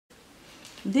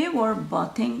They were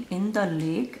bathing in the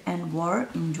lake and were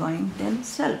enjoying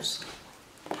themselves.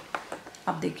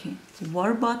 अब देखिए,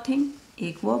 were bathing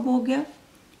एक verb हो गया,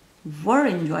 were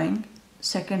enjoying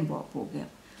second verb हो गया.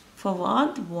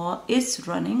 Fawad is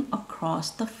running across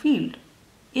the field.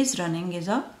 Is running is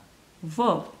a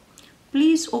verb.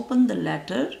 Please open the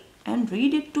letter and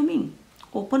read it to me.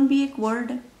 Open भी एक word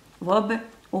है, verb है.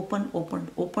 Open, opened,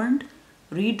 opened.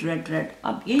 Read, read, read.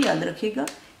 अब ये याद रखिएगा,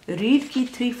 read की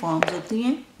 3 फॉर्म्स होती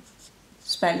हैं.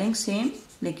 स्पेलिंग सेम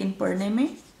लेकिन पढ़ने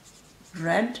में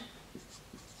read,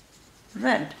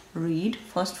 read. Read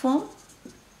first form,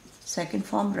 second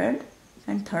form read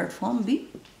and third form भी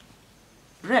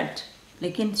read.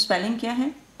 लेकिन स्पेलिंग क्या है?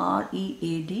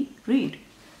 READ, read.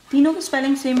 तीनों की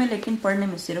स्पेलिंग सेम है लेकिन पढ़ने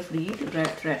में सिर्फ read,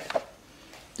 read, read.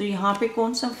 तो यहाँ पे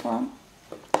कौन सा फॉर्म?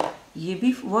 ये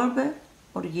भी वर्ब है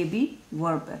और ये भी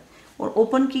वर्ब है. और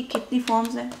ओपन की कितनी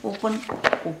फॉर्म्स हैं? Open,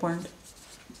 opened,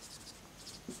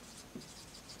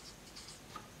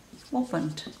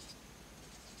 opened.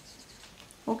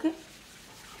 Okay.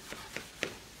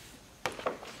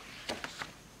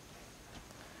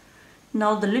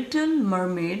 Now the little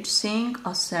mermaid sang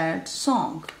a sad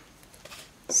song.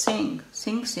 Sing,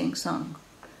 sing, sing, sung.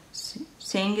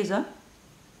 Sang is a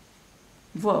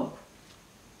verb.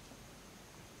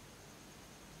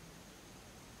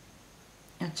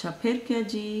 अच्छा, फिर क्या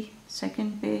जी?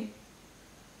 सेकंड पे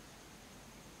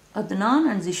Adnan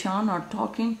and Zishan are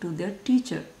talking to their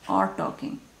teacher. Are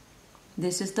talking.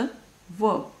 This is the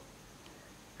verb.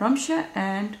 Ramsha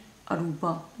and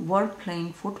Aruba were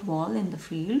playing football in the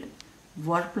field.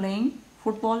 Were playing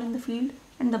football in the field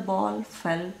and the ball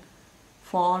fell,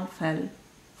 fall, fell,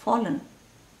 fallen.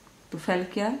 तो fell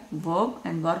क्या है? Verb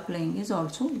and were playing is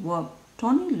also verb.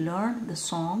 Tony learned the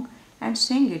song and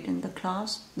sang it in the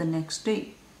class the next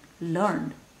day.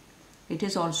 Learned. It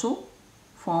is also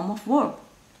form of verb.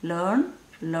 Learn,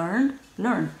 learned,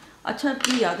 learned. अच्छा,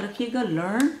 ये याद रखिएगा,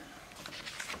 learn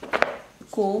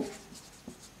को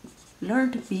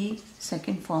learned भी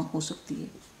second form हो सकती है.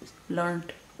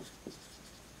 learned,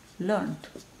 learned,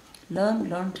 learn,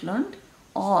 learned, learned,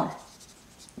 और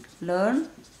learn,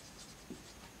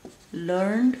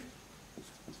 learned,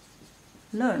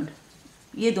 learned.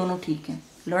 ये दोनों ठीक हैं.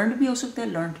 learned भी हो सकता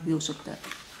है, learned भी हो सकता है.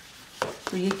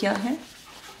 तो ये क्या है?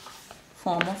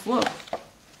 Form of verb.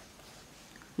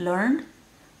 Learned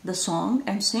the song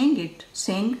and sang it.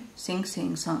 Sing, sing,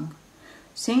 sing, sung.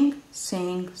 Sing,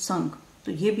 sang, sung.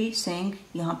 तो ये भी sang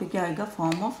यहाँ पे क्या आएगा?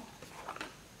 Form of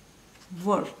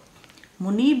verb.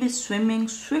 Munib is swimming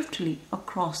swiftly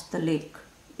across the lake.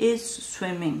 Is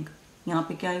swimming. यहाँ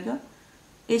पे क्या आएगा?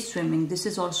 Is swimming. This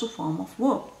is also form of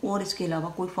verb. और इसके अलावा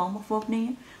कोई form of verb नहीं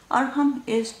है. Arham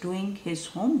is doing his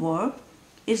homework.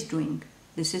 Is doing.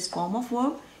 This is form of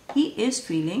verb. He is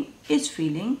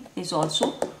feeling is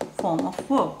also form of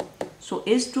verb. So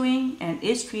is doing and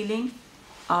is feeling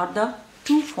are the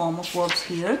 2 form of verbs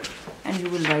here, and you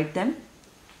will write them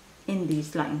in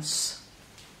these lines.